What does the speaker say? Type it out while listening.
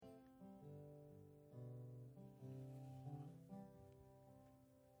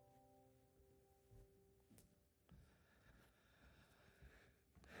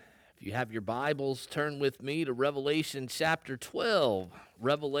If you have your Bibles, turn with me to Revelation chapter 12.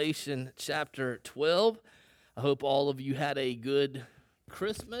 Revelation chapter 12. I hope all of you had a good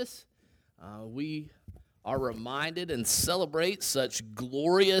Christmas. We are reminded and celebrate such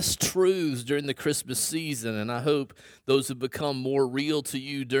glorious truths during the Christmas season, and I hope those have become more real to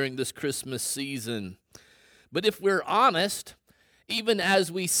you during this Christmas season. But if we're honest, even as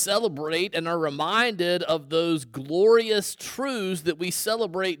we celebrate and are reminded of those glorious truths that we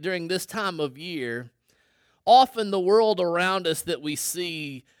celebrate during this time of year, often the world around us that we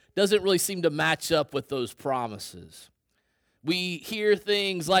see doesn't really seem to match up with those promises. We hear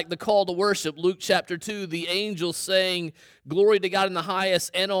things like the call to worship, Luke chapter 2, the angels saying, "Glory to God in the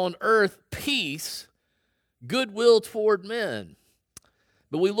highest, and on earth peace, goodwill toward men."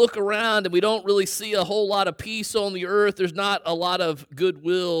 But we look around and we don't really see a whole lot of peace on the earth. There's not a lot of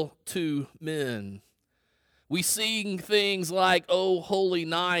goodwill to men. We sing things like, "Oh, holy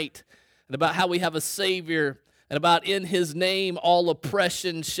night," and about how we have a Savior, and about in His name all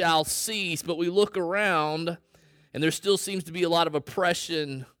oppression shall cease. But we look around and there still seems to be a lot of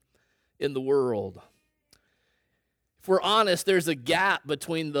oppression in the world. If we're honest, there's a gap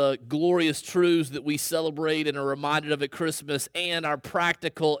between the glorious truths that we celebrate and are reminded of at Christmas and our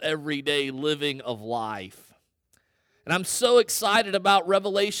practical, everyday living of life. And I'm so excited about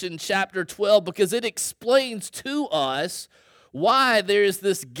Revelation chapter 12 because it explains to us why there's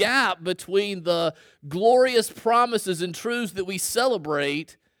this gap between the glorious promises and truths that we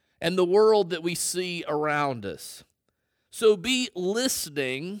celebrate and the world that we see around us. So be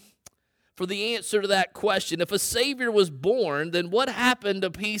listening for the answer to that question. If a Savior was born, then what happened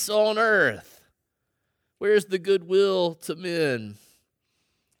to peace on earth? Where's the goodwill to men?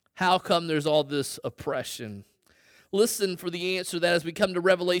 How come there's all this oppression? Listen for the answer to that as we come to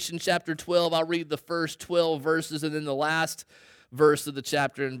Revelation chapter 12. I'll read the first 12 verses and then the last verse of the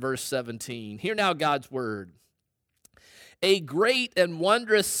chapter in verse 17. Hear now God's word. A great and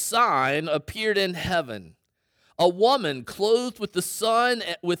wondrous sign appeared in heaven. A woman clothed with the sun,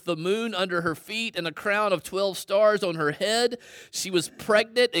 with the moon under her feet, and a crown of 12 stars on her head. She was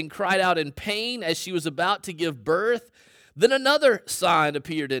pregnant and cried out in pain as she was about to give birth. Then another sign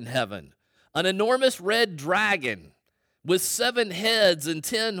appeared in heaven. An enormous red dragon with 7 heads and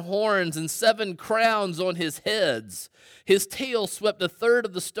 10 horns and 7 crowns on his heads. His tail swept a third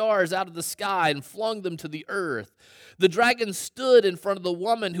of the stars out of the sky and flung them to the earth. The dragon stood in front of the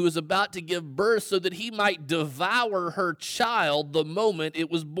woman who was about to give birth so that he might devour her child the moment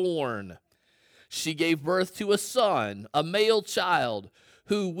it was born. She gave birth to a son, a male child,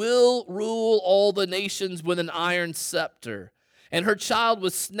 who will rule all the nations with an iron scepter. And her child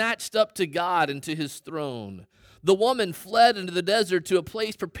was snatched up to God and to his throne. The woman fled into the desert to a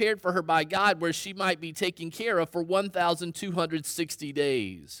place prepared for her by God where she might be taken care of for 1,260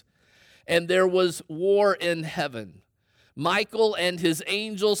 days. And there was war in heaven. Michael and his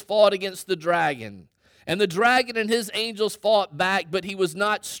angels fought against the dragon. And the dragon and his angels fought back, but he was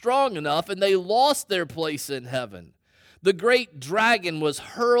not strong enough, and they lost their place in heaven. The great dragon was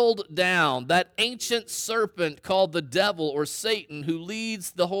hurled down, that ancient serpent called the devil or Satan, who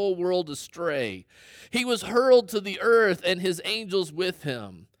leads the whole world astray. He was hurled to the earth, and his angels with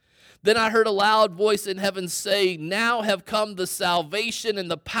him. Then I heard a loud voice in heaven say, "Now have come the salvation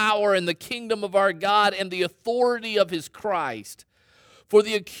and the power and the kingdom of our God and the authority of his Christ. For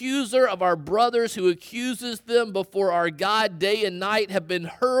the accuser of our brothers who accuses them before our God day and night have been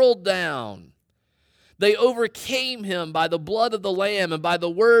hurled down. They overcame him by the blood of the Lamb and by the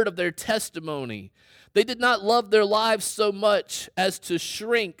word of their testimony. They did not love their lives so much as to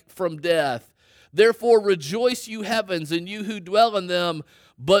shrink from death. Therefore rejoice, you heavens, and you who dwell in them.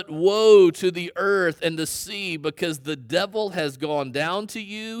 But woe to the earth and the sea, because the devil has gone down to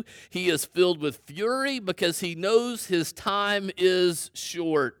you. He is filled with fury because he knows his time is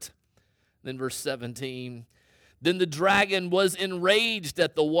short." Then verse 17. Then the dragon was enraged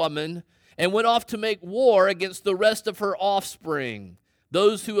at the woman and went off to make war against the rest of her offspring,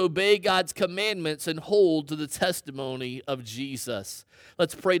 those who obey God's commandments and hold to the testimony of Jesus.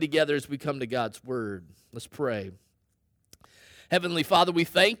 Let's pray together as we come to God's word. Let's pray. Heavenly Father, we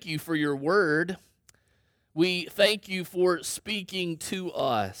thank you for your word. We thank you for speaking to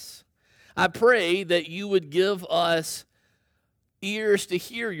us. I pray that you would give us ears to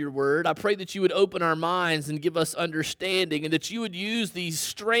hear your word. I pray that you would open our minds and give us understanding, and that you would use these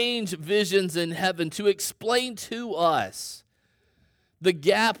strange visions in heaven to explain to us the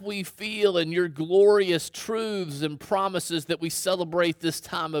gap we feel in your glorious truths and promises that we celebrate this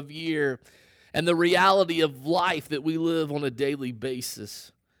time of year, and the reality of life that we live on a daily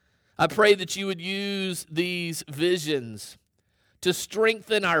basis. I pray that you would use these visions to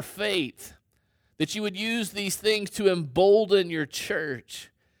strengthen our faith, that you would use these things to embolden your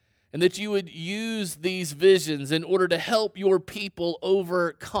church, and that you would use these visions in order to help your people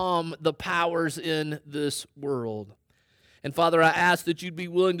overcome the powers in this world. And Father, I ask that you'd be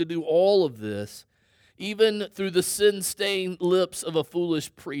willing to do all of this, even through the sin-stained lips of a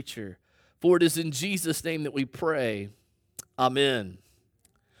foolish preacher. For it is in Jesus' name that we pray. Amen.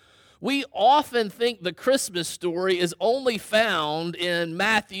 We often think the Christmas story is only found in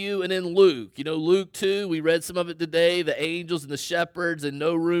Matthew and in Luke. You know, Luke 2, we read some of it today, the angels and the shepherds and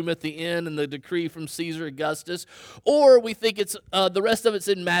no room at the inn and the decree from Caesar Augustus. Or we think it's the rest of it's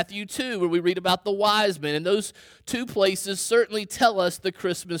in Matthew 2, where we read about the wise men. And those two places certainly tell us the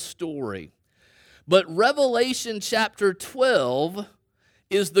Christmas story. But Revelation chapter 12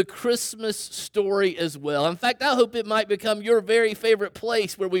 is the Christmas story as well. In fact, I hope it might become your very favorite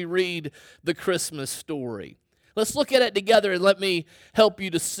place where we read the Christmas story. Let's look at it together and let me help you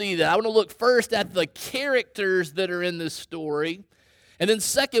to see that. I want to look first at the characters that are in this story. And then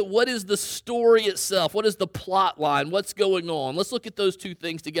second, what is the story itself? What is the plot line? What's going on? Let's look at those two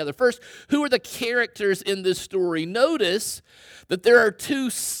things together. First, who are the characters in this story? Notice that there are two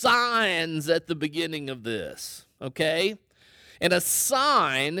signs at the beginning of this, okay? And a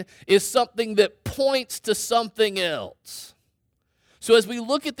sign is something that points to something else. So as we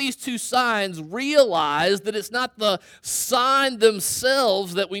look at these two signs, realize that it's not the sign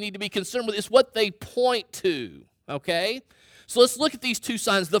themselves that we need to be concerned with. It's what they point to, okay? So let's look at these two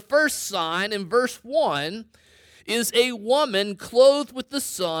signs. The first sign in verse 1 is a woman clothed with the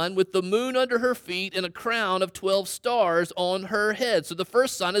sun, with the moon under her feet, and a crown of 12 stars on her head. So the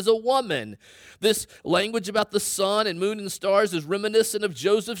first sign is a woman. This language about the sun and moon and stars is reminiscent of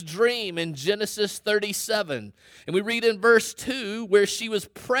Joseph's dream in Genesis 37. And we read in verse 2 where she was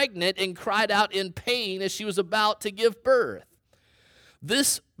pregnant and cried out in pain as she was about to give birth.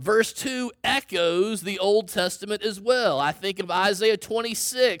 This verse 2 echoes the Old Testament as well. I think of Isaiah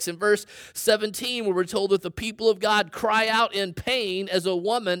 26 and verse 17 where we're told that the people of God cry out in pain as a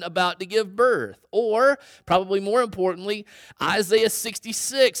woman about to give birth. Or, probably more importantly, Isaiah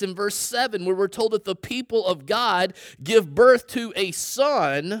 66 and verse 7 where we're told that the people of God give birth to a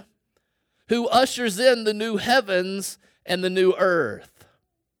son who ushers in the new heavens and the new earth.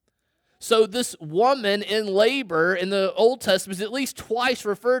 So this woman in labor in the Old Testament is at least twice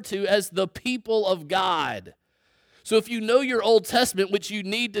referred to as the people of God. So if you know your Old Testament, which you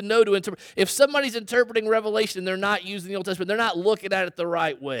need to know to interpret, if somebody's interpreting Revelation and they're not using the Old Testament, they're not looking at it the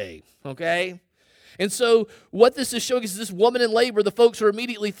right way, okay? And so what this is showing is this woman in labor, the folks are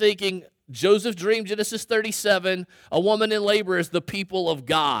immediately thinking, Joseph dreamed Genesis 37, a woman in labor is the people of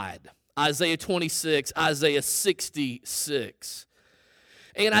God. Isaiah 26, Isaiah 66.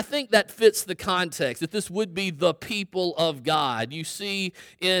 And I think that fits the context, that this would be the people of God. You see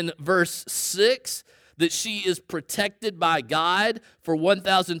in verse 6 that she is protected by God for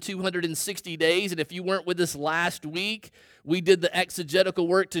 1,260 days. And if you weren't with us last week, we did the exegetical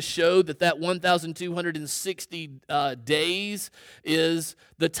work to show that 1,260 days is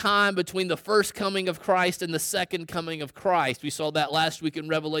the time between the first coming of Christ and the second coming of Christ. We saw that last week in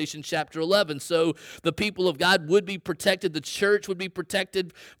Revelation chapter 11. So the people of God would be protected. The church would be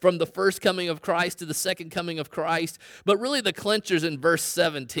protected from the first coming of Christ to the second coming of Christ. But really the clincher's in verse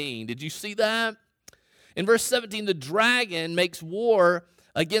 17. Did you see that? In verse 17, the dragon makes war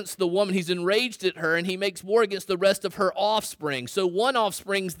against the woman. He's enraged at her, and he makes war against the rest of her offspring. So one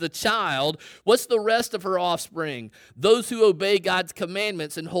offspring's the child. What's the rest of her offspring? Those who obey God's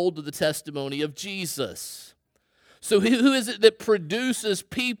commandments and hold to the testimony of Jesus. So who is it that produces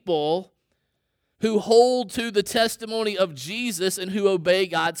people who hold to the testimony of Jesus and who obey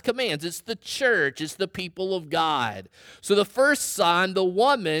God's commands? It's the church. It's the people of God. So the first sign, the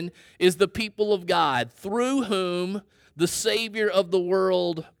woman, is the people of God, through whom the Savior of the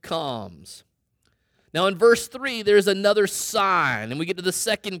world comes. Now in verse 3, there's another sign, and we get to the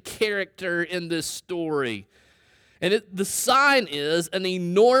second character in this story. And the sign is an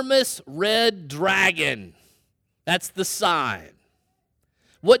enormous red dragon. That's the sign.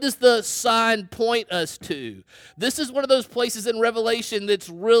 What does the sign point us to? This is one of those places in Revelation that's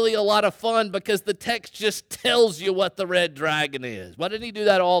really a lot of fun because the text just tells you what the red dragon is. Why didn't he do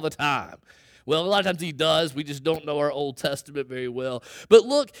that all the time? Well, a lot of times he does. We just don't know our Old Testament very well. But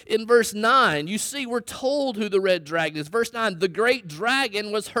look, in verse 9, you see we're told who the red dragon is. Verse 9, the great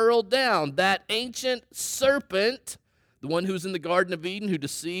dragon was hurled down, that ancient serpent the one who was in the Garden of Eden, who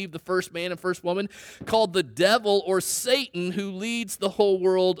deceived the first man and first woman, called the devil or Satan, who leads the whole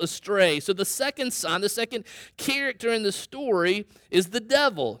world astray. So the second sign, the second character in the story is the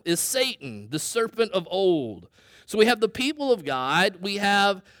devil, is Satan, the serpent of old. So we have the people of God, we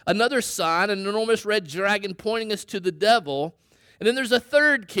have another sign, an enormous red dragon pointing us to the devil, and then there's a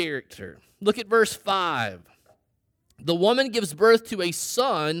third character. Look at verse 5. The woman gives birth to a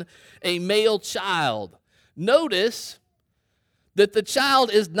son, a male child. Notice that the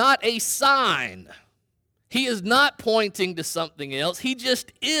child is not a sign. He is not pointing to something else. He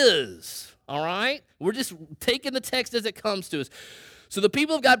just is, all right? We're just taking the text as it comes to us. So the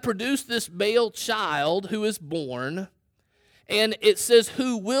people of God produce this male child who is born, and it says,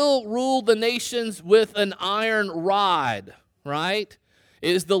 who will rule the nations with an iron rod, right?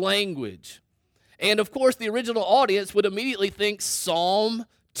 Is the language. And of course, the original audience would immediately think Psalm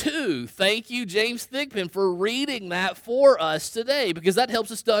 2. Thank you, James Thigpen, for reading that for us today, because that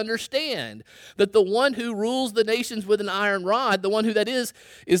helps us to understand that the one who rules the nations with an iron rod, the one who that is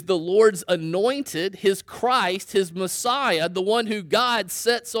the Lord's anointed, his Christ, his Messiah, the one who God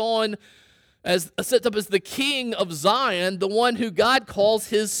sets up as the King of Zion, the one who God calls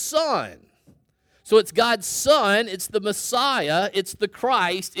his Son. So it's God's Son, it's the Messiah, it's the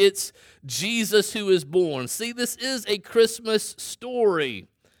Christ, it's Jesus who is born. See, this is a Christmas story.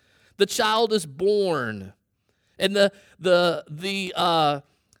 The child is born, and the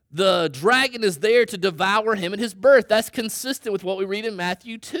dragon is there to devour him at his birth. That's consistent with what we read in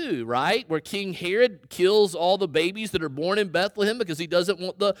Matthew 2, right? Where King Herod kills all the babies that are born in Bethlehem because he doesn't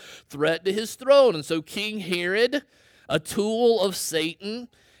want the threat to his throne. And so King Herod, a tool of Satan,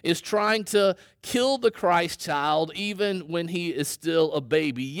 is trying to kill the Christ child even when he is still a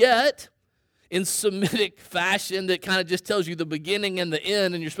baby. Yet, in Semitic fashion that kind of just tells you the beginning and the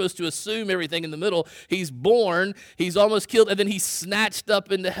end, and you're supposed to assume everything in the middle, he's born, he's almost killed, and then he's snatched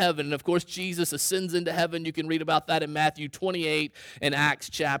up into heaven. And of course, Jesus ascends into heaven. You can read about that in Matthew 28 and Acts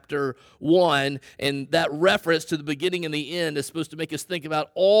chapter 1. And that reference to the beginning and the end is supposed to make us think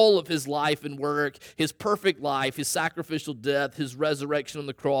about all of his life and work, his perfect life, his sacrificial death, his resurrection on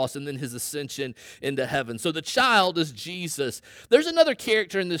the cross, and then his ascension into heaven. So the child is Jesus. There's another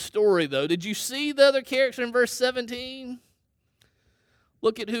character in this story, though. Did you see the other character in verse 17?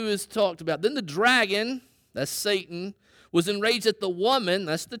 Look at who is talked about. Then the dragon, that's Satan, was enraged at the woman,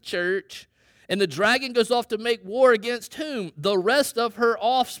 that's the church, and the dragon goes off to make war against whom? The rest of her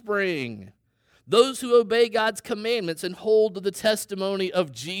offspring, those who obey God's commandments and hold to the testimony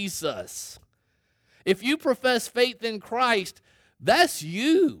of Jesus. If you profess faith in Christ, that's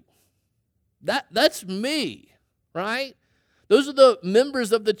you. That's me, right? Those are the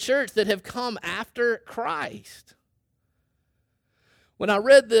members of the church that have come after Christ. When I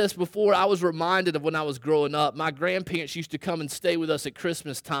read this before, I was reminded of when I was growing up. My grandparents used to come and stay with us at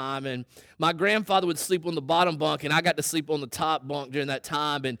Christmas time, and my grandfather would sleep on the bottom bunk, and I got to sleep on the top bunk during that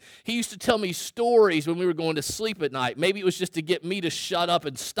time. And he used to tell me stories when we were going to sleep at night. Maybe it was just to get me to shut up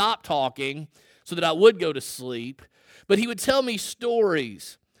and stop talking so that I would go to sleep. But he would tell me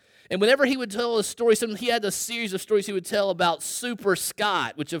stories. And whenever he would tell a story, he had a series of stories he would tell about Super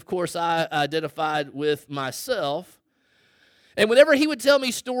Scott, which of course I identified with myself. And whenever he would tell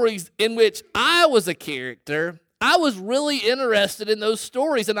me stories in which I was a character, I was really interested in those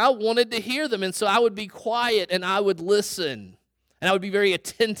stories and I wanted to hear them. And so I would be quiet and I would listen and I would be very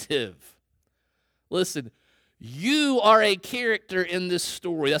attentive. Listen, you are a character in this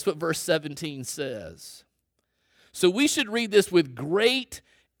story. That's what verse 17 says. So we should read this with great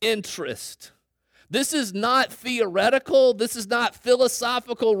interest. This is not theoretical. This is not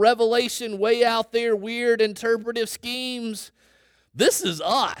philosophical revelation way out there, weird interpretive schemes. This is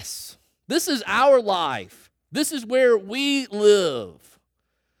us. This is our life. This is where we live.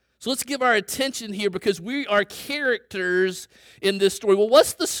 So let's give our attention here because we are characters in this story. Well,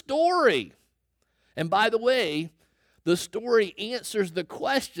 what's the story? And by the way, the story answers the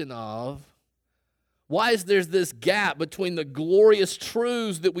question of why is there this gap between the glorious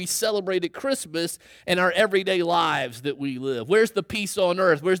truths that we celebrate at Christmas and our everyday lives that we live? Where's the peace on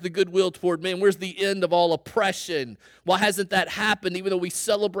earth? Where's the goodwill toward men? Where's the end of all oppression? Why hasn't that happened even though we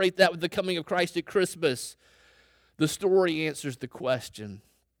celebrate that with the coming of Christ at Christmas? The story answers the question.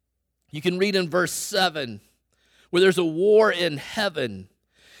 You can read in verse 7 where there's a war in heaven.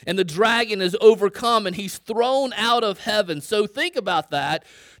 And the dragon is overcome and he's thrown out of heaven. So think about that.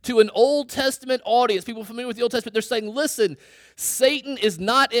 To an Old Testament audience, people familiar with the Old Testament, they're saying, listen, Satan is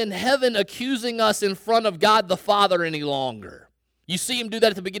not in heaven accusing us in front of God the Father any longer. You see him do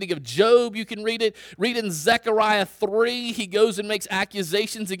that at the beginning of Job. You can read it. Read in Zechariah 3. He goes and makes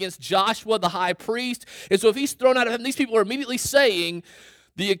accusations against Joshua, the high priest. And so if he's thrown out of heaven, these people are immediately saying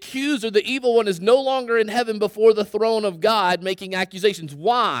the accuser, the evil one, is no longer in heaven before the throne of God making accusations.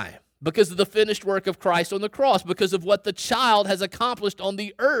 Why? Because of the finished work of Christ on the cross, because of what the child has accomplished on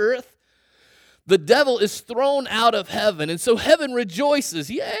the earth. The devil is thrown out of heaven, and so heaven rejoices.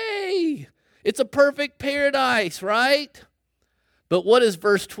 Yay! It's a perfect paradise, right? But what does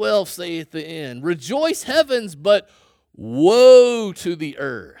verse 12 say at the end? Rejoice, heavens, but woe to the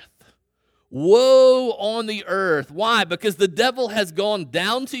earth. Woe on the earth. Why? Because the devil has gone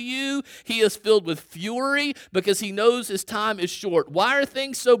down to you. He is filled with fury because he knows his time is short. Why are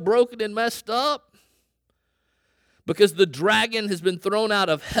things so broken and messed up? Because the dragon has been thrown out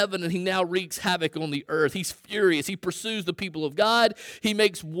of heaven and he now wreaks havoc on the earth. He's furious. He pursues the people of God. He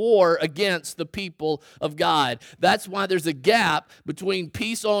makes war against the people of God. That's why there's a gap between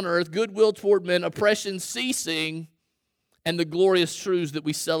peace on earth, goodwill toward men, oppression ceasing, and the glorious truths that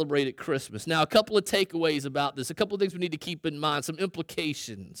we celebrate at Christmas. Now, a couple of takeaways about this, a couple of things we need to keep in mind, some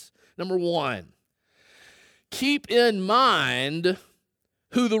implications. Number one, keep in mind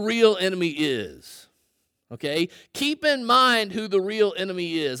who the real enemy is. Okay? Keep in mind who the real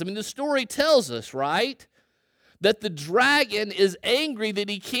enemy is. I mean, the story tells us, right, that the dragon is angry that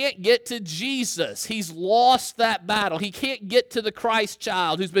he can't get to Jesus. He's lost that battle. He can't get to the Christ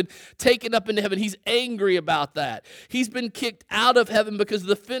child who's been taken up into heaven. He's angry about that. He's been kicked out of heaven because of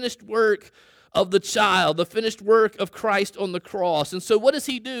the finished work of the child, the finished work of Christ on the cross. And so what does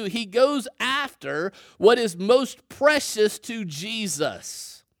he do? He goes after what is most precious to Jesus.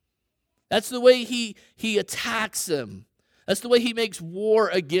 That's the way he attacks him. That's the way he makes war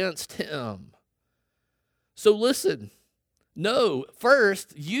against him. So listen, no,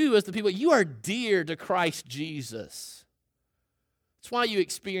 first, you as the people, you are dear to Christ Jesus. That's why you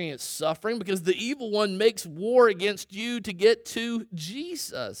experience suffering, because the evil one makes war against you to get to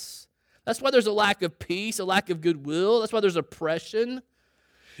Jesus. That's why there's a lack of peace, a lack of goodwill. That's why there's oppression.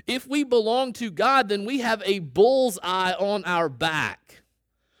 If we belong to God, then we have a bullseye on our back.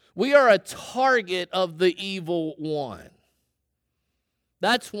 We are a target of the evil one.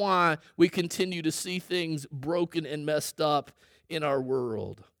 That's why we continue to see things broken and messed up in our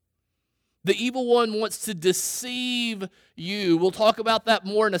world. The evil one wants to deceive you. We'll talk about that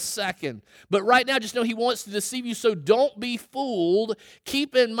more in a second. But right now, just know he wants to deceive you, so don't be fooled.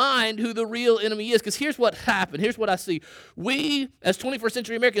 Keep in mind who the real enemy is, because here's what happened. Here's what I see. We, as 21st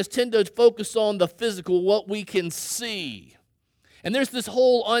century Americans, tend to focus on the physical, what we can see. And there's this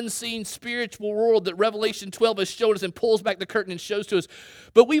whole unseen spiritual world that Revelation 12 has showed us and pulls back the curtain and shows to us.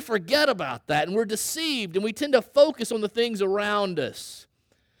 But we forget about that, and we're deceived, and we tend to focus on the things around us.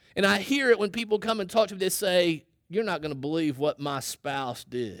 And I hear it when people come and talk to me, they say, you're not going to believe what my spouse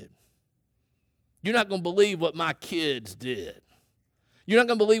did. You're not going to believe what my kids did. You're not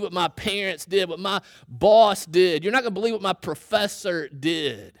going to believe what my parents did, what my boss did. You're not going to believe what my professor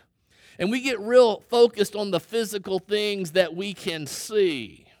did. And we get real focused on the physical things that we can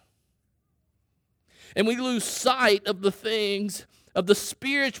see. And we lose sight of the things, of the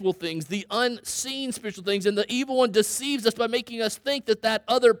spiritual things, the unseen spiritual things. And the evil one deceives us by making us think that that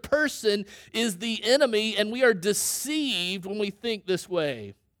other person is the enemy. And we are deceived when we think this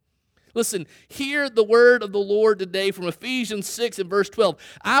way. Listen, hear the word of the Lord today from Ephesians 6 and verse 12.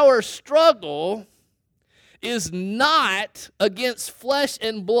 Our struggle is not against flesh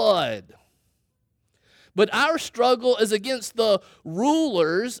and blood, but our struggle is against the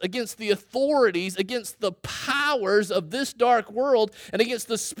rulers, against the authorities, against the powers of this dark world, and against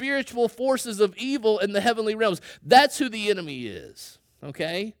the spiritual forces of evil in the heavenly realms. That's who the enemy is,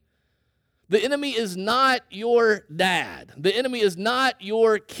 okay? The enemy is not your dad. The enemy is not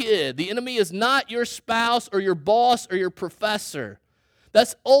your kid. The enemy is not your spouse or your boss or your professor.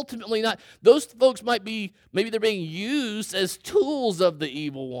 That's ultimately not, those folks might be, maybe they're being used as tools of the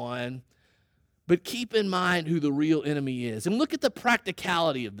evil one, but keep in mind who the real enemy is. And look at the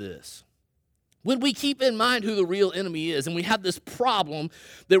practicality of this. When we keep in mind who the real enemy is, and we have this problem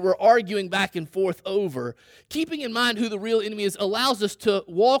that we're arguing back and forth over, keeping in mind who the real enemy is allows us to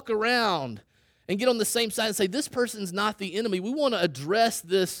walk around and get on the same side and say, this person's not the enemy. We want to address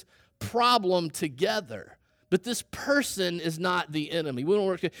this problem together. But this person is not the enemy. We don't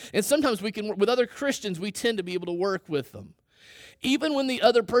work, and sometimes we can work with other Christians. We tend to be able to work with them, even when the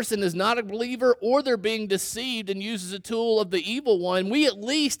other person is not a believer or they're being deceived and uses a tool of the evil one. We at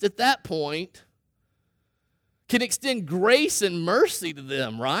least at that point can extend grace and mercy to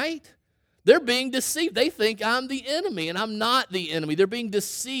them, right? They're being deceived. They think I'm the enemy, and I'm not the enemy. They're being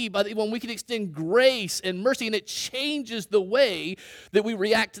deceived by when we can extend grace and mercy, and it changes the way that we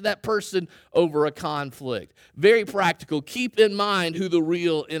react to that person over a conflict. Very practical. Keep in mind who the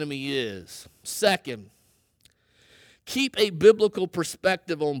real enemy is. Second, keep a biblical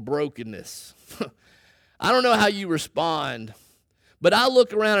perspective on brokenness. I don't know how you respond, but I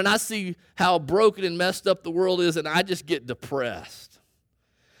look around and I see how broken and messed up the world is, and I just get depressed.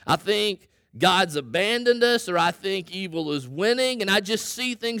 I think God's abandoned us, or I think evil is winning, and I just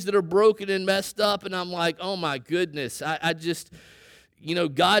see things that are broken and messed up, and I'm like, oh my goodness, I just,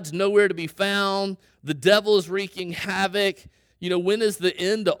 God's nowhere to be found. The devil is wreaking havoc. When is the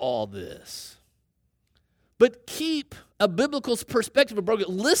end to all this? But keep a biblical perspective of broken.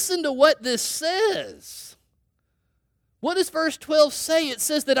 Listen to what this says. What does verse 12 say? It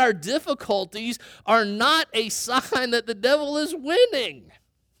says that our difficulties are not a sign that the devil is winning.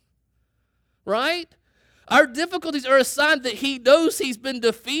 Right? Our difficulties are a sign that he knows he's been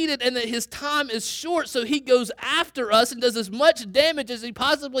defeated and that his time is short, so he goes after us and does as much damage as he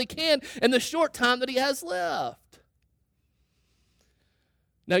possibly can in the short time that he has left.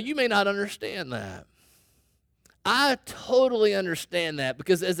 Now, you may not understand that. I totally understand that,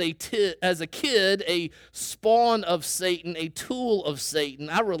 because as a kid, a spawn of Satan, a tool of Satan,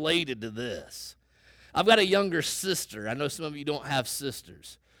 I related to this. I've got a younger sister. I know some of you don't have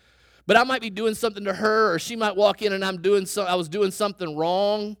sisters. But I might be doing something to her, or she might walk in and I was doing something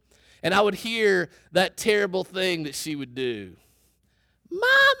wrong, and I would hear that terrible thing that she would do.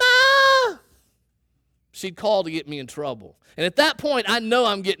 Mama! She'd call to get me in trouble. And at that point, I know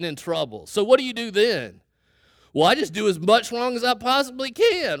I'm getting in trouble. So what do you do then? Well, I just do as much wrong as I possibly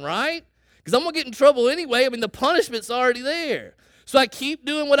can, right? Because I'm going to get in trouble anyway. The punishment's already there. So I keep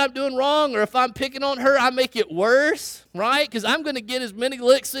doing what I'm doing wrong, or if I'm picking on her, I make it worse, right? Because I'm going to get as many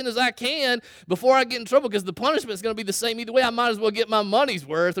licks in as I can before I get in trouble, because the punishment's going to be the same either way. I might as well get my money's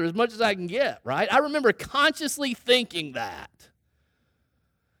worth, or as much as I can get, right? I remember consciously thinking that.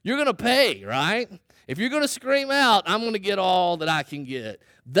 You're going to pay, right? If you're going to scream out, I'm going to get all that I can get.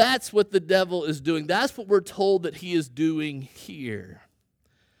 That's what the devil is doing. That's what we're told that he is doing here.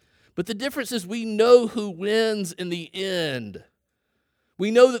 But the difference is we know who wins in the end. We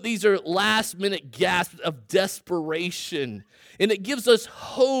know that these are last-minute gasps of desperation, and it gives us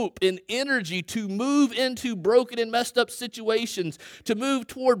hope and energy to move into broken and messed up situations, to move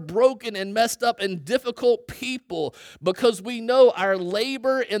toward broken and messed up and difficult people, because we know our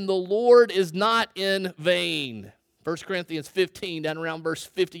labor in the Lord is not in vain. 1 Corinthians 15, down around verse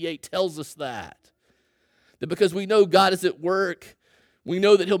 58, tells us that because we know God is at work, we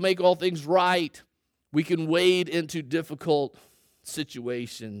know that he'll make all things right, we can wade into difficult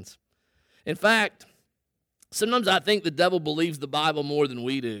situations. In fact, sometimes I think the devil believes the Bible more than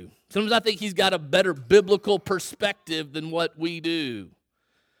we do. Sometimes I think he's got a better biblical perspective than what we do.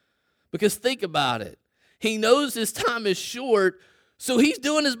 Because think about it. He knows his time is short, so he's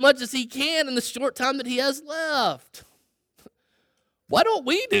doing as much as he can in the short time that he has left. Why don't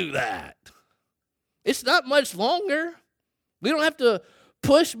we do that? It's not much longer. We don't have to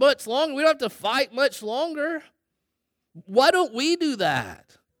push much longer. We don't have to fight much longer. Why don't we do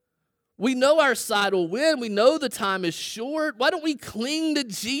that? We know our side will win. We know the time is short. Why don't we cling to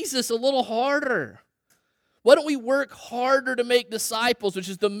Jesus a little harder? Why don't we work harder to make disciples, which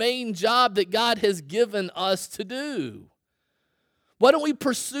is the main job that God has given us to do? Why don't we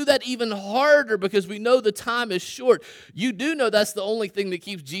pursue that even harder, because we know the time is short? You do know that's the only thing that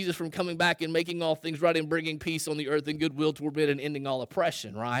keeps Jesus from coming back and making all things right and bringing peace on the earth and goodwill toward men and ending all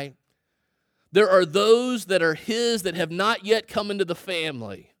oppression, right? There are those that are his that have not yet come into the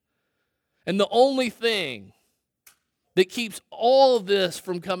family. And the only thing that keeps all of this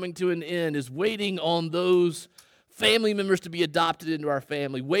from coming to an end is waiting on those family members to be adopted into our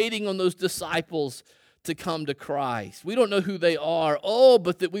family, waiting on those disciples to come to Christ. We don't know who they are.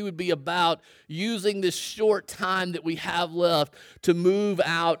 But that we would be about using this short time that we have left to move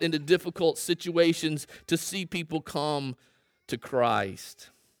out into difficult situations to see people come to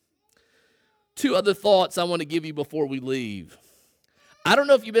Christ. Two other thoughts I want to give you before we leave. I don't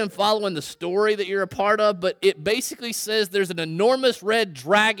know if you've been following the story that you're a part of, but it basically says there's an enormous red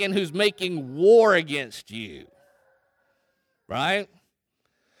dragon who's making war against you. Right?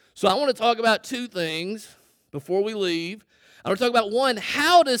 So I want to talk about two things before we leave. I want to talk about one,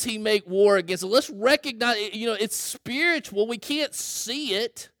 how does he make war against us? Let's recognize, it's spiritual. We can't see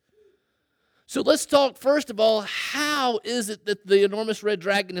it. So let's talk, first of all, how is it that the enormous red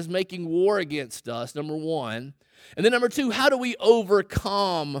dragon is making war against us, number one. And then number two, how do we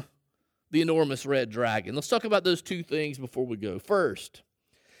overcome the enormous red dragon? Let's talk about those two things before we go. First,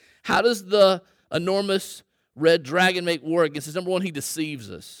 How does the enormous red dragon make war against us? Number one, he deceives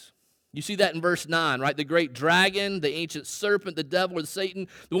us. You see that in verse 9, right? The great dragon, the ancient serpent, the devil or Satan,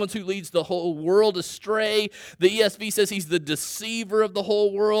 the ones who leads the whole world astray. The ESV says he's the deceiver of the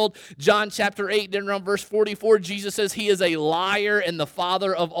whole world. John chapter 8, then around verse 44, Jesus says he is a liar and the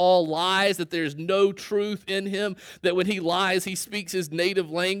father of all lies, that there's no truth in him, that when he lies, he speaks his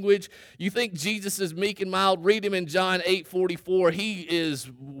native language. You think Jesus is meek and mild? Read him in John 8:44. He is,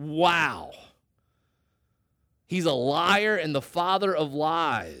 wow. He's a liar and the father of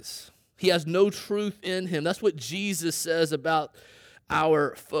lies. He has no truth in him. That's what Jesus says about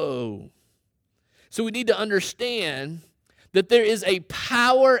our foe. So we need to understand that there is a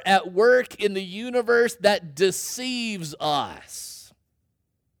power at work in the universe that deceives us.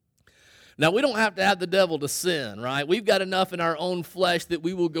 Now, we don't have to have the devil to sin, right? We've got enough in our own flesh that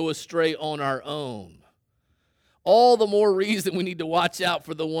we will go astray on our own. All the more reason we need to watch out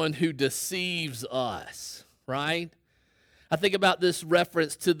for the one who deceives us, right? I think about this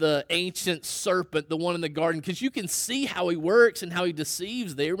reference to the ancient serpent, the one in the garden, because you can see how he works and how he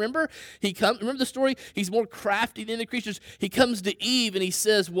deceives there. Remember the story? He's more crafty than the creatures. He comes to Eve and he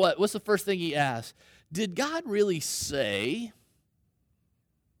says what? What's the first thing he asks? Did God really say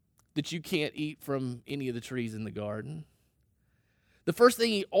that you can't eat from any of the trees in the garden? The first thing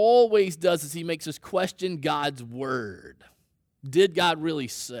he always does is he makes us question God's word. Did God really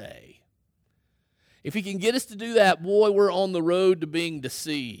say? If he can get us to do that, boy, we're on the road to being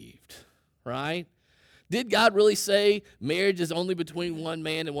deceived, right? Did God really say marriage is only between one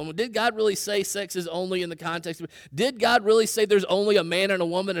man and one woman? Did God really say sex is only in the context of... Did God really say there's only a man and a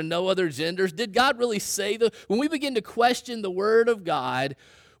woman and no other genders? Did God really say that? When we begin to question the word of God,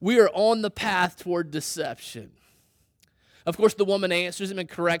 we are on the path toward deception. Of course, the woman answers him and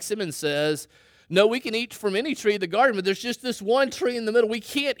corrects him and says, no, we can eat from any tree of the garden, but there's just this one tree in the middle. We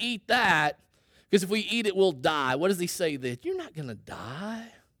can't eat that. Because if we eat it, we'll die. What does he say then? You're not going to die,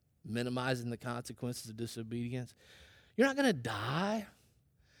 minimizing the consequences of disobedience. You're not going to die.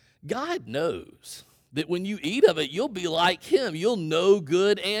 God knows that when you eat of it, you'll be like him. You'll know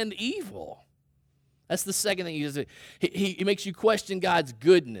good and evil. That's the second thing he does. He makes you question God's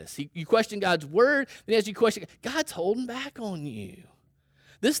goodness. You question God's word, then as you question, God's holding back on you.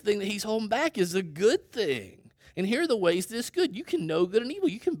 This thing that he's holding back is a good thing. And here are the ways that it's good. You can know good and evil.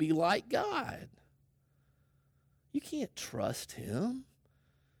 You can be like God. You can't trust him.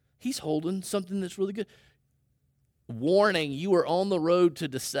 He's holding something that's really good. Warning, you are on the road to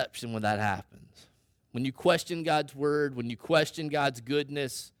deception when that happens. When you question God's word, when you question God's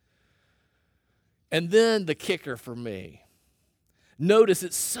goodness. And then the kicker for me. Notice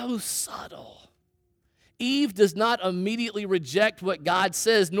it's so subtle. Eve does not immediately reject what God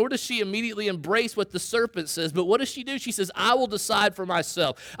says, nor does she immediately embrace what the serpent says. But what does she do? She says, I will decide for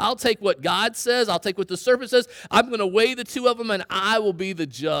myself. I'll take what God says. I'll take what the serpent says. I'm going to weigh the two of them, and I will be the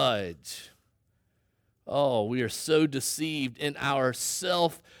judge. Oh, we are so deceived in our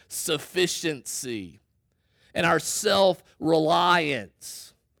self-sufficiency and our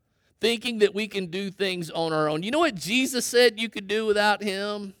self-reliance, thinking that we can do things on our own. You know what Jesus said you could do without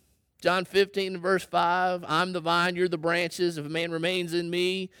him? John 15, verse 5, I'm the vine, you're the branches. If a man remains in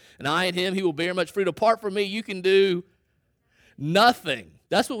me and I in him, he will bear much fruit. Apart from me, you can do nothing.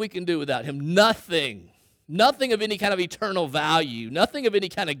 That's what we can do without him. Nothing. Nothing of any kind of eternal value. Nothing of any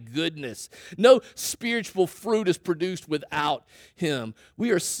kind of goodness. No spiritual fruit is produced without him. We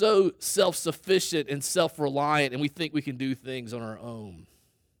are so self-sufficient and self-reliant, and we think we can do things on our own.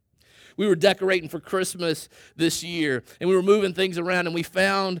 We were decorating for Christmas this year, and we were moving things around, and we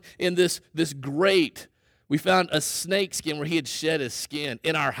found in this grate, we found a snake skin where he had shed his skin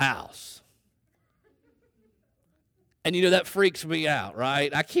in our house. And you know, that freaks me out,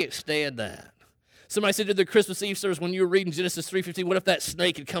 right? I can't stand that. Somebody said to the Christmas Eve service when you were reading Genesis 3:15, what if that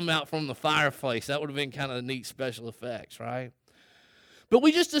snake had come out from the fireplace? That would have been kind of neat special effects, right? But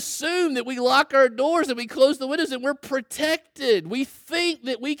we just assume that we lock our doors and we close the windows and we're protected. We think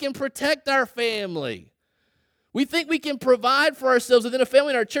that we can protect our family. We think we can provide for ourselves, and then a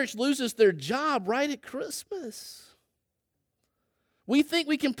family in our church loses their job right at Christmas. We think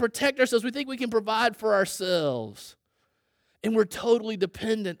we can protect ourselves. We think we can provide for ourselves. And we're totally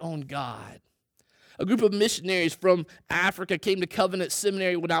dependent on God. A group of missionaries from Africa came to Covenant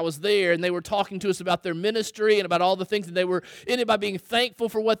Seminary when I was there, and they were talking to us about their ministry and about all the things, and they were in it by being thankful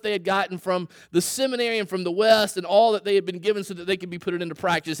for what they had gotten from the seminary and from the West and all that they had been given so that they could be put into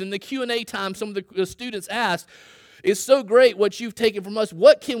practice. In the Q&A time, some of the students asked, it's so great what you've taken from us.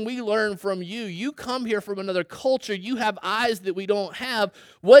 What can we learn from you? You come here from another culture. You have eyes that we don't have.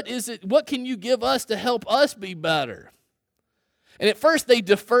 What is it? What can you give us to help us be better? And at first they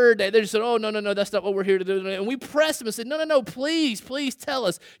deferred. They just said, oh, no, that's not what we're here to do. And we pressed them and said, no, please tell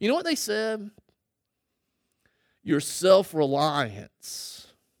us. You know what they said? Your self-reliance,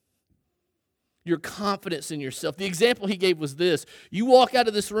 your confidence in yourself. The example he gave was this. You walk out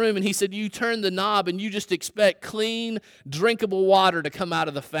of this room and he said, you turn the knob and you just expect clean, drinkable water to come out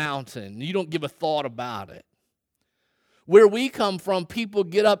of the fountain. You don't give a thought about it. Where we come from, people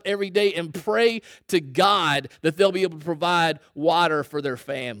get up every day and pray to God that they'll be able to provide water for their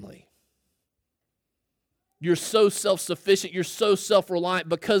family. You're so self-sufficient, you're so self-reliant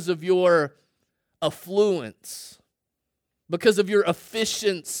because of your affluence, because of your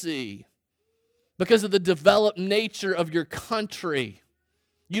efficiency, because of the developed nature of your country.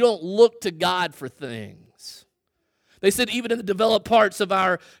 You don't look to God for things. They said even in the developed parts of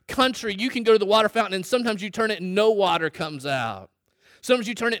our country, you can go to the water fountain and sometimes you turn it and no water comes out. Sometimes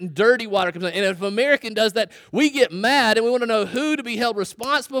you turn it and dirty water comes out. And if an American does that, we get mad and we want to know who to be held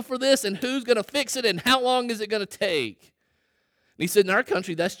responsible for this and who's going to fix it and how long is it going to take. And he said in our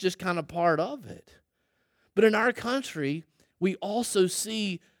country, that's just kind of part of it. But in our country, we also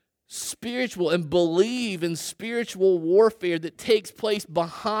see spiritual and believe in spiritual warfare that takes place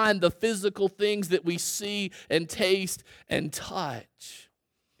behind the physical things that we see and taste and touch.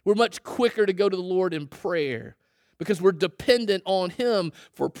 We're much quicker to go to the Lord in prayer because we're dependent on Him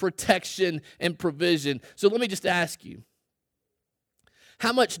for protection and provision. So let me just ask you,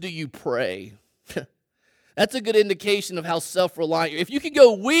 how much do you pray? That's a good indication of how self-reliant you're. If you can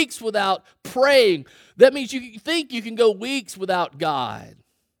go weeks without praying, that means you think you can go weeks without God.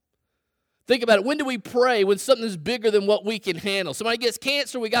 Think about it. When do we pray? When something is bigger than what we can handle. Somebody gets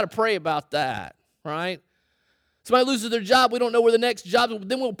cancer, we got to pray about that, right? Somebody loses their job, we don't know where the next job is,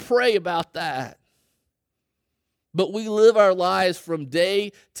 then we'll pray about that. But we live our lives from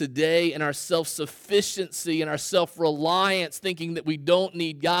day to day in our self-sufficiency and our self-reliance, thinking that we don't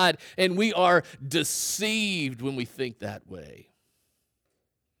need God, and we are deceived when we think that way.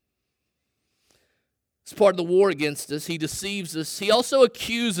 It's part of the war against us. He deceives us. He also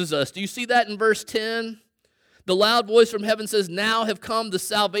accuses us. Do you see that in verse 10? The loud voice from heaven says, now have come the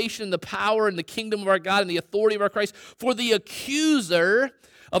salvation, the power, and the kingdom of our God and the authority of our Christ. For the accuser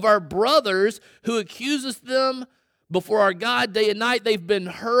of our brothers who accuses them before our God day and night, they've been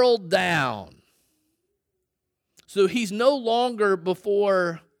hurled down. So he's no longer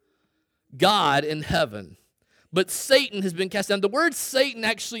before God in heaven. But Satan has been cast down. The word Satan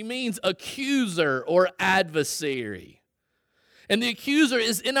actually means accuser or adversary. And the accuser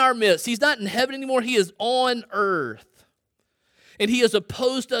is in our midst. He's not in heaven anymore. He is on earth. And he is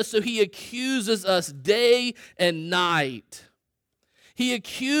opposed to us, so he accuses us day and night. He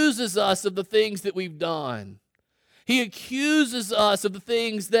accuses us of the things that we've done. He accuses us of the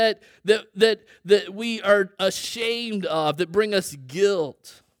things that we are ashamed of, that bring us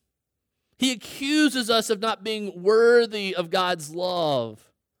guilt. He accuses us of not being worthy of God's love.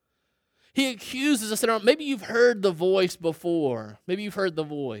 He accuses us, and maybe you've heard the voice before. Maybe you've heard the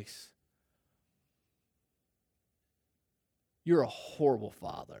voice. You're a horrible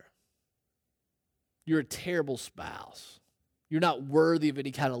father. You're a terrible spouse. You're not worthy of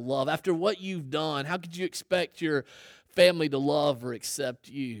any kind of love. After what you've done, how could you expect your family to love or accept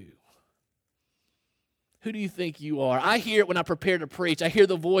you? Who do you think you are? I hear it when I prepare to preach. I hear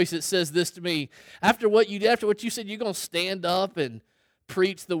the voice that says this to me. After what you said, you're going to stand up and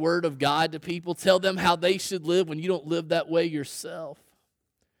preach the word of God to people, tell them how they should live when you don't live that way yourself.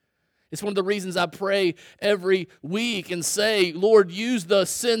 It's one of the reasons I pray every week and say, Lord, use the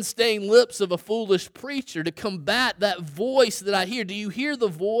sin-stained lips of a foolish preacher to combat that voice that I hear. Do you hear the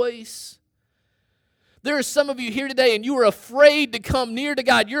voice? There are some of you here today and you are afraid to come near to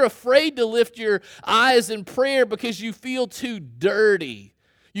God. You're afraid to lift your eyes in prayer because you feel too dirty.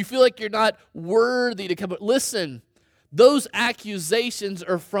 You feel like you're not worthy to come. Listen, those accusations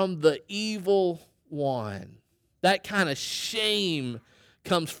are from the evil one. That kind of shame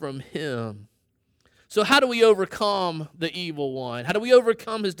comes from him. So how do we overcome the evil one? How do we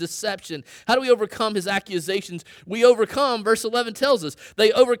overcome his deception? How do we overcome his accusations? We overcome, verse 11 tells us,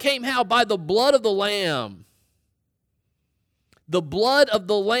 they overcame how? By the blood of the Lamb. The blood of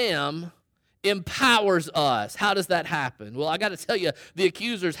the Lamb empowers us. How does that happen? Well, I got to tell you, the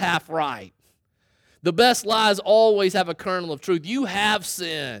accuser's half right. The best lies always have a kernel of truth. You have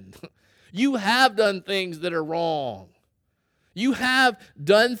sinned. You have done things that are wrong. You have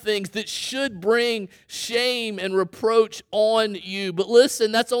done things that should bring shame and reproach on you. But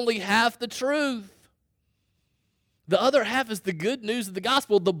listen, that's only half the truth. The other half is the good news of the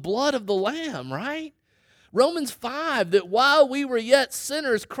gospel, the blood of the Lamb, right? Romans 5, that while we were yet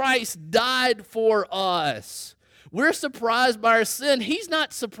sinners, Christ died for us. We're surprised by our sin. He's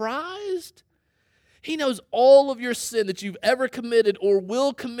not surprised. He knows all of your sin that you've ever committed or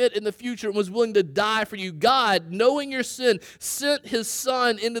will commit in the future and was willing to die for you. God, knowing your sin, sent his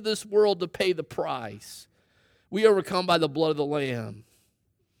Son into this world to pay the price. We overcome by the blood of the Lamb.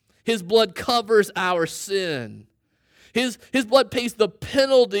 His blood covers our sin. His blood pays the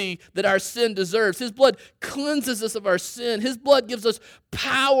penalty that our sin deserves. His blood cleanses us of our sin. His blood gives us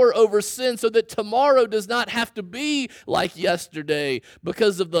power over sin so that tomorrow does not have to be like yesterday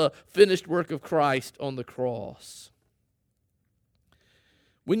because of the finished work of Christ on the cross.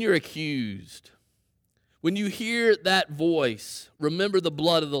 When you're accused, when you hear that voice, remember the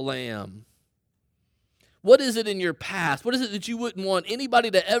blood of the Lamb. What is it in your past? What is it that you wouldn't want anybody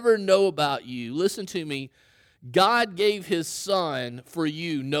to ever know about you? Listen to me. God gave his Son for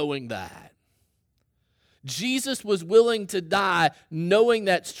you knowing that. Jesus was willing to die knowing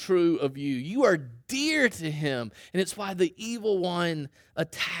that's true of you. You are dear to him, and it's why the evil one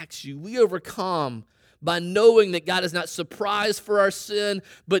attacks you. We overcome by knowing that God is not surprised for our sin,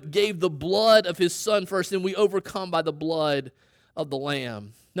 but gave the blood of his Son for our sin. We overcome by the blood of the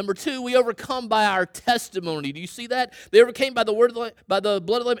Lamb. Number 2, we overcome by our testimony. Do you see that? They overcame by the blood of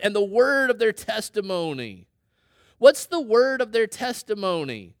the Lamb and the word of their testimony. What's the word of their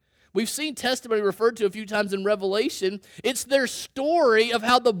testimony? We've seen testimony referred to a few times in Revelation. It's their story of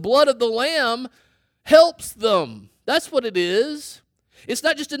how the blood of the Lamb helps them. That's what it is. It's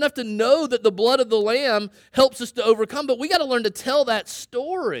not just enough to know that the blood of the Lamb helps us to overcome, but we got to learn to tell that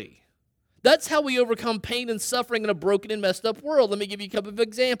story. That's how we overcome pain and suffering in a broken and messed up world. Let me give you a couple of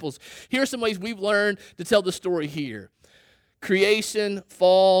examples. Here are some ways we've learned to tell the story here. Creation,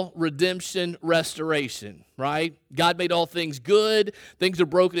 fall, redemption, restoration, right? God made all things good. Things are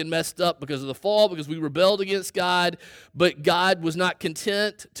broken and messed up because of the fall, because we rebelled against God. But God was not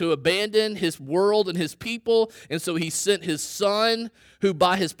content to abandon his world and his people, and so he sent his Son, who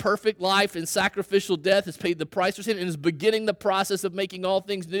by his perfect life and sacrificial death has paid the price for sin and is beginning the process of making all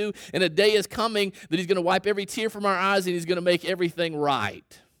things new. And a day is coming that he's going to wipe every tear from our eyes and he's going to make everything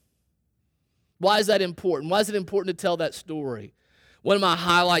right. Why is that important? Why is it important to tell that story? One of my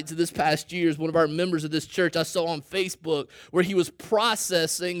highlights of this past year is one of our members of this church I saw on Facebook where he was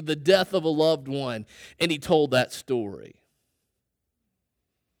processing the death of a loved one, and he told that story.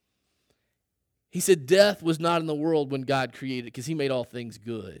 He said death was not in the world when God created it because he made all things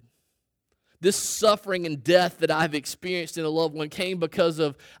good. This suffering and death that I've experienced in a loved one came because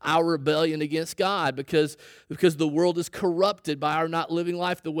of our rebellion against God, because the world is corrupted by our not living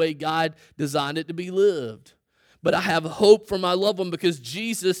life the way God designed it to be lived. But I have hope for my loved one because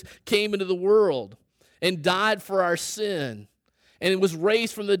Jesus came into the world and died for our sin and was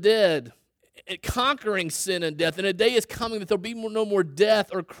raised from the dead, conquering sin and death. And a day is coming that there'll be no more death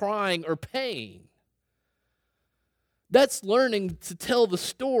or crying or pain. That's learning to tell the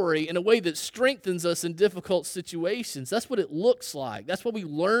story in a way that strengthens us in difficult situations. That's what it looks like. That's why we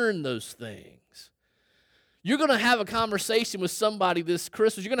learn those things. You're going to have a conversation with somebody this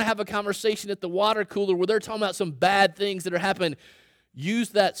Christmas. You're going to have a conversation at the water cooler where they're talking about some bad things that are happening.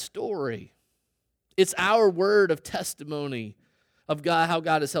 Use that story. It's our word of testimony of God, how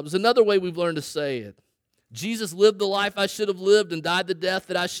God has helped us. Another way we've learned to say it. Jesus lived the life I should have lived and died the death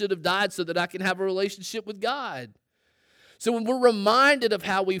that I should have died so that I can have a relationship with God. So when we're reminded of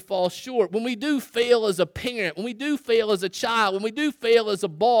how we fall short, when we do fail as a parent, when we do fail as a child, when we do fail as a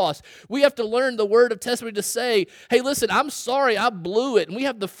boss, we have to learn the word of testimony to say, hey, listen, I'm sorry, I blew it. And we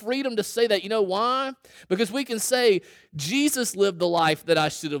have the freedom to say that. You know why? Because we can say, Jesus lived the life that I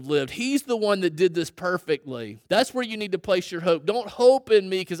should have lived. He's the one that did this perfectly. That's where you need to place your hope. Don't hope in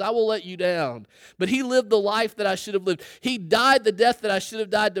me because I will let you down. But he lived the life that I should have lived. He died the death that I should have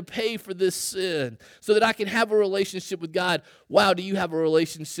died to pay for this sin so that I can have a relationship with God. Wow, do you have a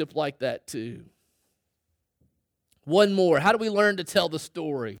relationship like that too? One more. How do we learn to tell the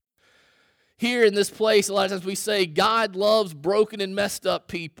story? Here in this place, a lot of times we say God loves broken and messed up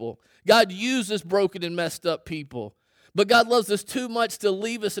people. God uses broken and messed up people. But God loves us too much to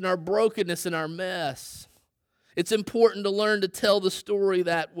leave us in our brokenness and our mess. It's important to learn to tell the story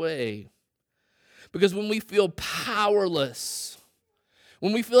that way. Because when we feel powerless,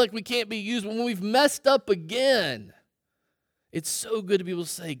 when we feel like we can't be used, when we've messed up again, it's so good to be able to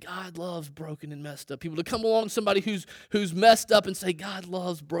say, God loves broken and messed up people. To come along somebody who's messed up and say, God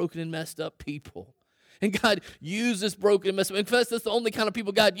loves broken and messed up people. And God uses broken and messed up. In fact, that's the only kind of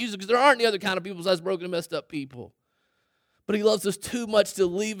people God uses because there aren't any other kind of people besides broken and messed up people. But he loves us too much to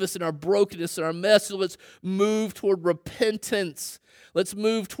leave us in our brokenness and our mess. So let's move toward repentance. Let's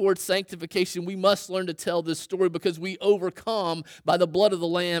move toward sanctification. We must learn to tell this story because we overcome by the blood of the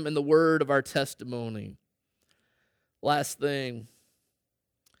Lamb and the word of our testimony. Last thing,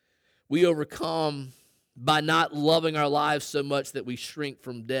 we overcome by not loving our lives so much that we shrink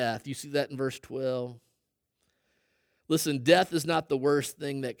from death. You see that in verse 12? Listen, death is not the worst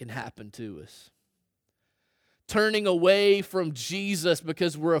thing that can happen to us. Turning away from Jesus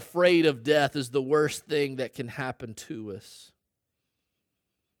because we're afraid of death is the worst thing that can happen to us.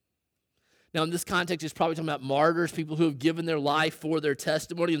 Now, in this context, it's probably talking about martyrs, people who have given their life for their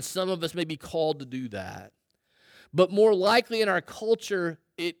testimony, and some of us may be called to do that. But more likely in our culture,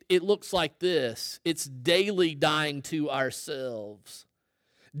 it looks like this. It's daily dying to ourselves.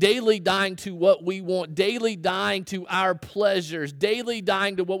 Daily dying to what we want. Daily dying to our pleasures. Daily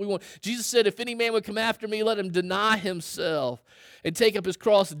dying to what we want. Jesus said, if any man would come after me, let him deny himself and take up his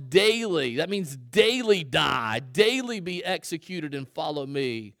cross daily. That means daily die. Daily be executed and follow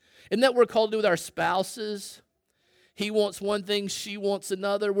me. Isn't that what we're called to do with our spouses? He wants one thing, she wants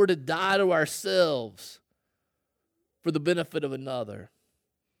another. We're to die to ourselves for the benefit of another.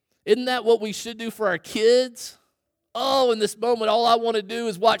 Isn't that what we should do for our kids? Oh, in this moment, all I want to do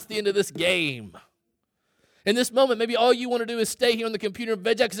is watch the end of this game. In this moment, maybe all you want to do is stay here on the computer and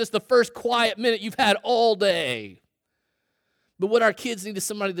veg out because it's the first quiet minute you've had all day. But what our kids need is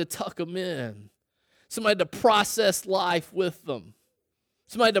somebody to tuck them in, somebody to process life with them,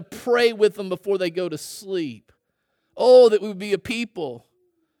 somebody to pray with them before they go to sleep. Oh, that we would be a people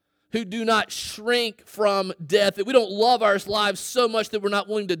who do not shrink from death, that we don't love our lives so much that we're not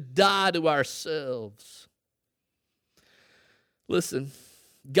willing to die to ourselves. Listen,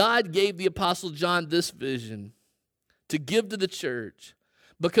 God gave the Apostle John this vision to give to the church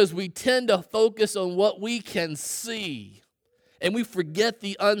because we tend to focus on what we can see and we forget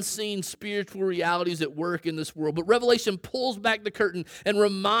the unseen spiritual realities at work in this world. But Revelation pulls back the curtain and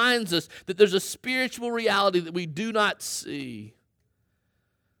reminds us that there's a spiritual reality that we do not see.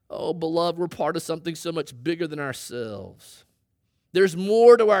 Oh, beloved, we're part of something so much bigger than ourselves. There's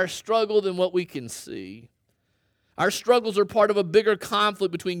more to our struggle than what we can see. Our struggles are part of a bigger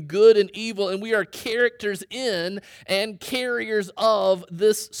conflict between good and evil, and we are characters in and carriers of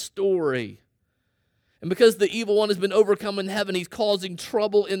this story. And because the evil one has been overcome in heaven, he's causing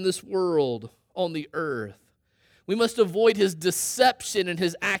trouble in this world on the earth. We must avoid his deception and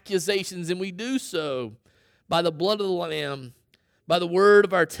his accusations, and we do so by the blood of the Lamb, by the word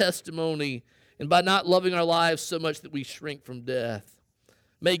of our testimony, and by not loving our lives so much that we shrink from death.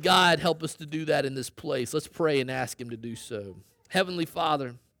 May God help us to do that in this place. Let's pray and ask him to do so. Heavenly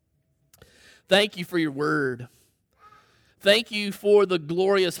Father, thank you for your word. Thank you for the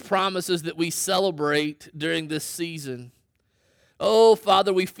glorious promises that we celebrate during this season. Oh,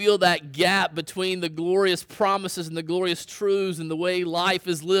 Father, we feel that gap between the glorious promises and the glorious truths and the way life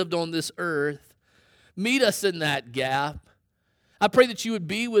is lived on this earth. Meet us in that gap. I pray that you would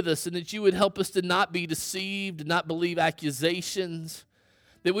be with us and that you would help us to not be deceived, not believe accusations,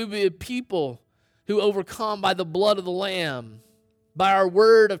 that we would be a people who overcome by the blood of the Lamb, by our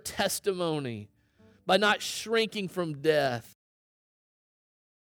word of testimony, by not shrinking from death.